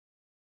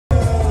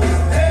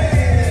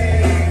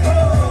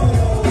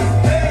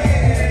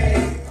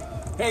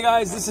Hey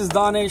guys, this is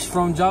Danish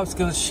from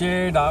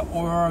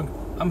JobSkillsShare.org.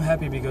 I'm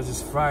happy because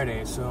it's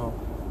Friday, so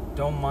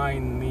don't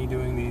mind me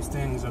doing these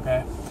things,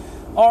 okay?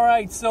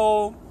 Alright,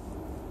 so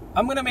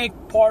I'm gonna make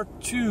part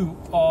 2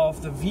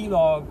 of the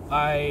vlog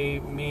I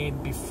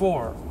made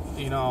before.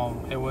 You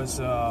know, it was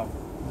the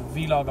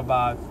vlog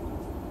about,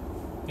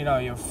 you know,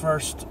 your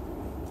first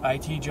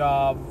IT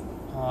job,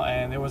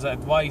 and there was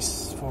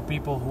advice for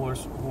people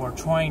who are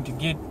trying to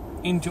get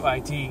into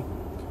IT.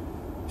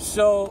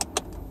 So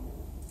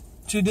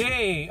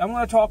today I'm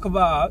going to talk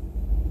about,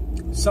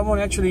 someone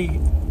actually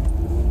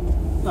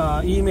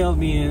emailed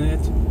me in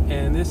it,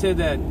 and they said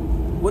that,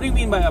 what do you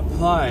mean by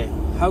apply?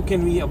 How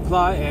can we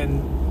apply?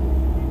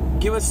 And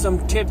give us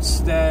some tips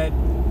that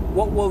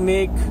what will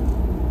make,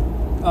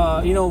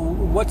 you know,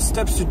 what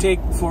steps to take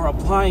for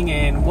applying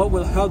and what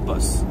will help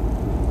us.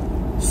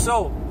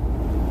 So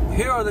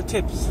here are the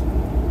tips.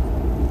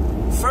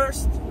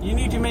 First, you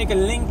need to make a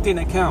LinkedIn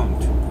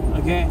account,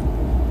 okay?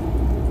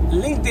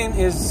 LinkedIn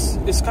is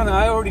kind of,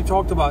 I already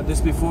talked about this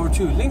before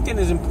too. LinkedIn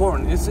is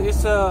important.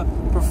 It's a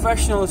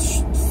professional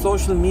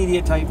social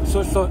media type,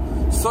 social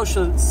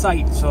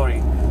site,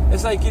 sorry.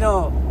 It's like, you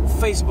know,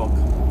 Facebook,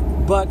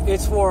 but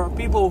it's for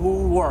people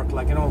who work,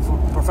 like, you know, for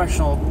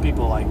professional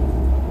people. Like,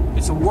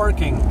 it's a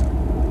working,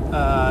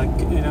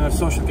 you know,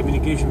 social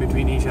communication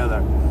between each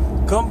other.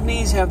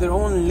 Companies have their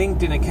own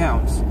LinkedIn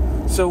accounts.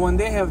 So when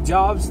they have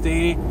jobs,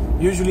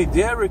 usually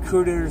their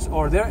recruiters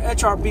or their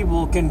HR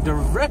people can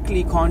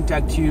directly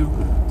contact you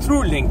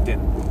through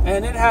LinkedIn.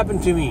 And it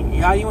happened to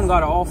me. I even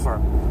got an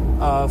offer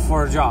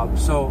for a job.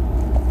 So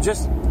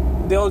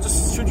they'll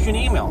just shoot you an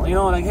email, you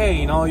know, like, hey,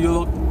 you know, you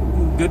look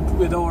good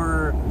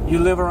you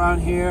live around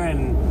here,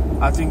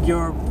 and I think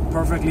you're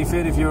perfectly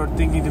fit if you're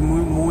thinking to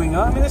moving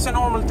up. I mean, it's a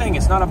normal thing.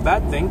 It's not a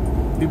bad thing.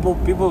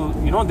 People,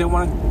 you know, they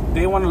want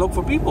to look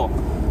for people.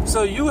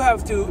 So you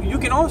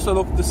can also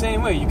look the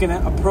same way. You can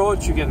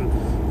approach, you can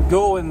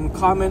go and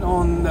comment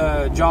on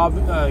the job,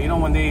 you know,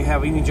 when they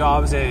have any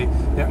jobs, their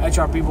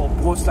HR people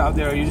post out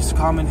there, you just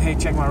comment, hey,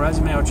 check my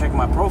resume or check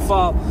my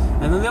profile,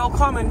 and then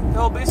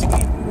they'll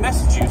basically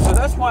message you. So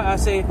that's why I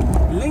say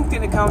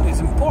LinkedIn account is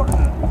important.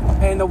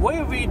 And the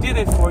way we did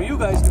it for you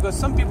guys, because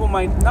some people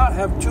might not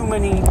have too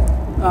many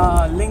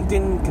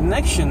LinkedIn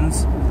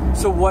connections,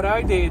 so what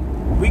I did,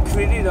 we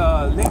created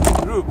a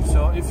LinkedIn group.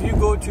 So if you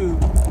go to,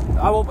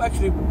 I will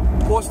actually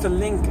post a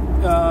link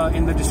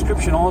in the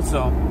description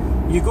also.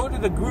 You go to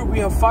the group, we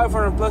have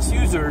 500 plus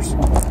users,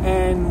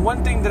 and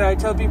one thing that I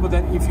tell people,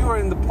 that if you are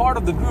in the part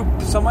of the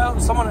group,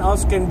 someone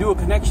else can do a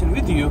connection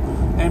with you,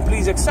 and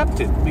please accept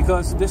it,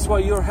 because this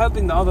way you're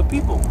helping the other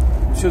people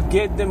to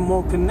get them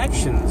more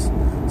connections,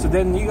 so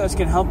then you guys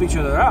can help each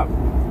other out.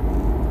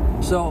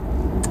 So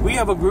we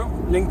have a group,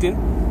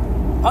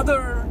 LinkedIn.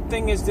 Other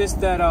thing is this,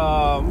 that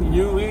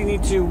you really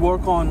need to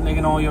work on, like,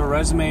 you know, your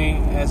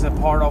resume as a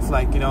part of,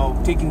 like, you know,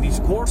 taking these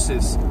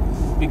courses.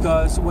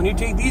 Because when you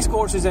take these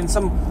courses, and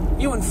some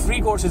even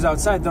free courses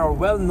outside, there are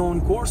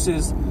well-known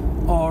courses,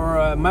 or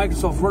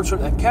Microsoft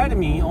Virtual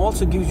Academy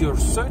also gives you a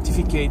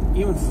certificate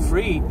even for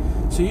free.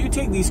 So you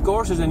take these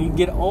courses and you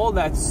get all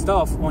that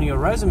stuff on your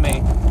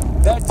resume.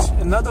 That's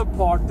another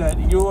part, that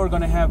you are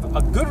going to have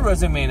a good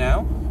resume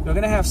now. You're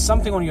going to have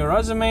something on your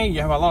resume.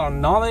 You have a lot of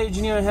knowledge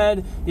in your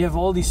head. You have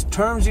all these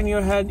terms in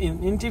your head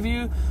in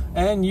interview,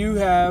 and you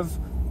have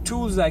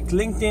tools like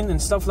LinkedIn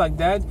and stuff like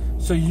that,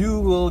 so you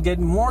will get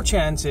more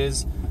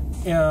chances.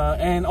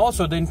 And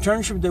also the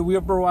internship that we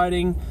are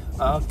providing,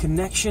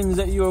 connections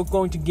that you're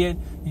going to get,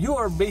 you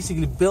are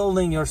basically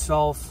building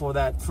yourself for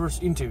that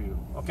first interview.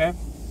 Okay,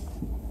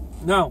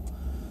 now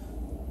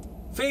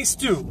phase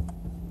 2,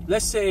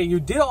 let's say you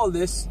did all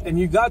this and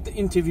you got the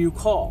interview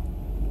call,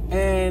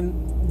 and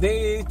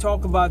they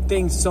talk about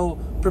things. So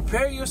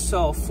prepare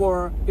yourself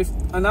for,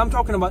 and I'm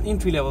talking about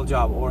entry-level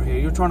job over here,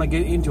 you're trying to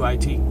get into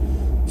IT.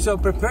 So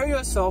prepare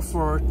yourself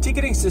for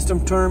ticketing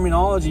system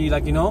terminology.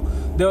 Like, you know,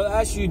 they'll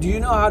ask you, do you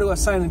know how to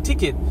assign a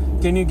ticket?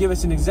 Can you give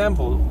us an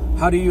example?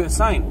 How do you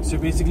assign? So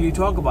basically you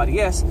talk about,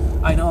 yes,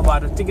 I know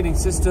about a ticketing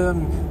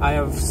system.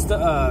 I've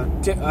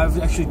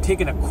actually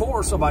taken a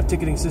course about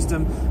ticketing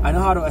system. I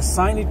know how to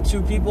assign it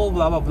to people,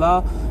 blah, blah,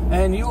 blah.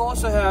 And you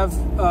also have,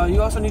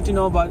 you also need to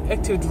know about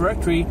Active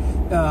Directory.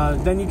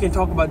 Then you can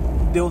talk about,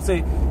 they'll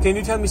say, can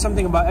you tell me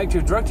something about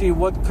Active Directory?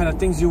 What kind of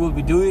things you will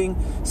be doing?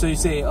 So you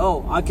say,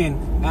 oh, I can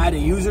add a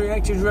user in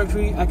Active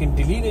Directory. I can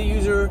delete a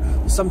user.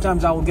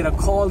 Sometimes I will get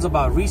calls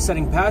about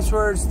resetting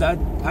passwords that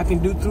I can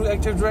do through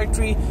Active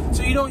Directory.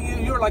 So you don't,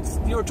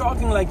 you're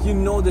talking like you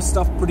know this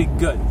stuff pretty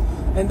good.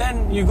 And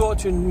then you go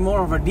to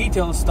more of a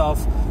detailed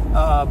stuff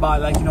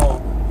about, like, you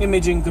know,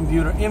 imaging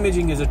computer.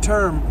 Imaging is a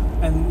term,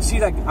 and see,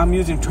 like, I'm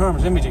using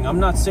terms, imaging. I'm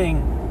not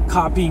saying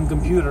copying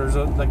computers,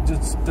 or like,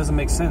 just doesn't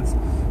make sense.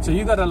 So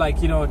you gotta,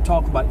 like, you know,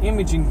 talk about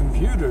imaging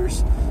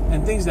computers,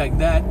 and things like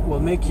that will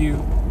make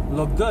you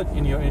look good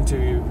in your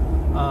interview.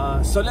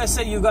 So let's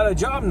say you got a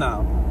job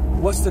now.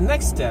 What's the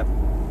next step?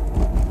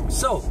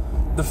 So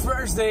the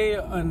first day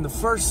and the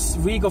first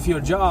week of your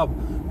job,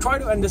 try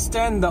to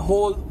understand the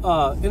whole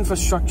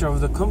infrastructure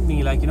of the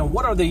company. Like,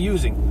 what are they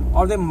using?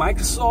 Are they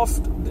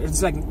Microsoft?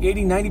 It's like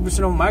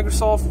 80-90% of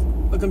Microsoft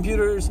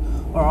computers,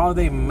 or are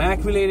they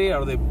Mac related?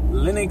 Are they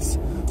Linux?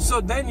 So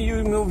then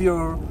you move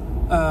your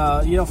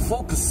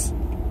focus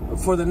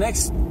for the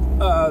next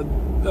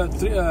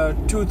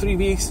 2-3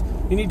 weeks.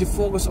 You need to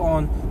focus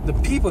on the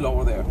people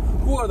over there.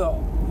 Who are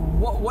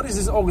what is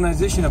this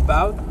organization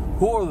about?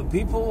 Who are the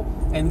people?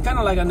 And kind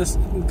of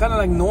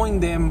like knowing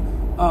them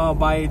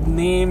by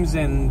names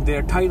and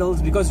their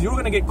titles, because you're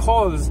gonna get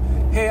calls.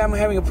 Hey, I'm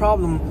having a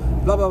problem,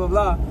 blah blah blah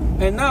blah.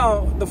 And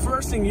now the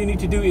first thing you need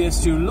to do is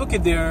to look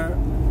at their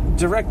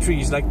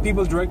directories, like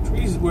people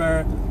directories,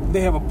 where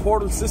they have a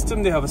portal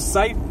system, they have a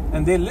site,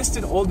 and they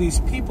listed all these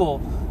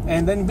people.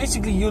 And then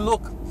basically you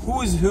look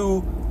who is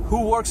who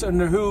works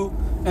under who,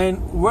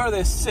 and where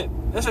they sit.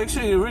 That's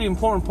actually a really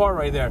important part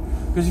right there,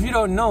 because if you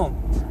don't know,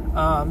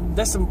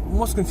 that's the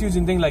most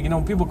confusing thing. Like,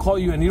 people call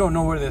you and you don't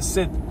know where they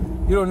sit,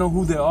 you don't know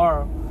who they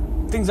are,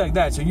 things like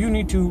that. So you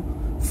need to,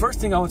 first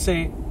thing I would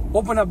say,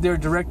 open up their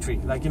directory,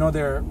 like,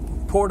 their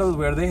portal,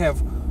 where they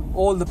have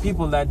all the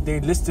people that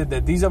they listed,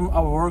 that these are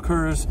our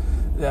workers,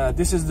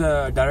 this is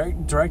the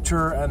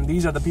director, and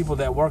these are the people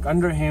that work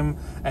under him,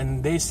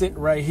 and they sit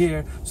right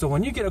here. So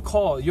when you get a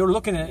call, you're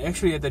looking at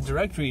the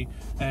directory,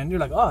 and you're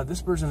like, oh,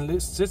 this person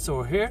sits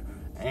over here,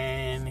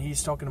 and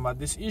he's talking about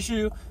this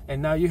issue.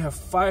 And now you have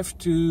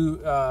few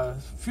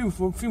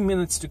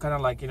minutes to kind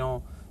of like,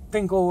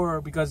 think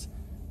over, because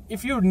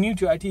if you're new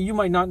to IT, you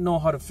might not know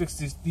how to fix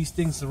these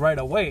things right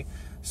away.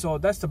 So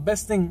that's the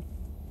best thing.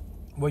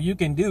 What you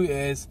can do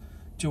is,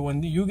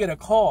 when you get a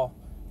call,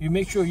 you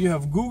make sure you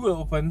have Google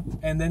open,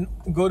 and then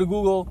go to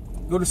Google,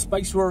 go to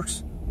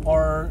Spiceworks,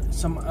 or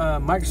some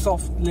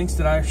Microsoft links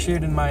that I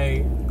shared in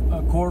my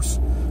course.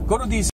 Go to these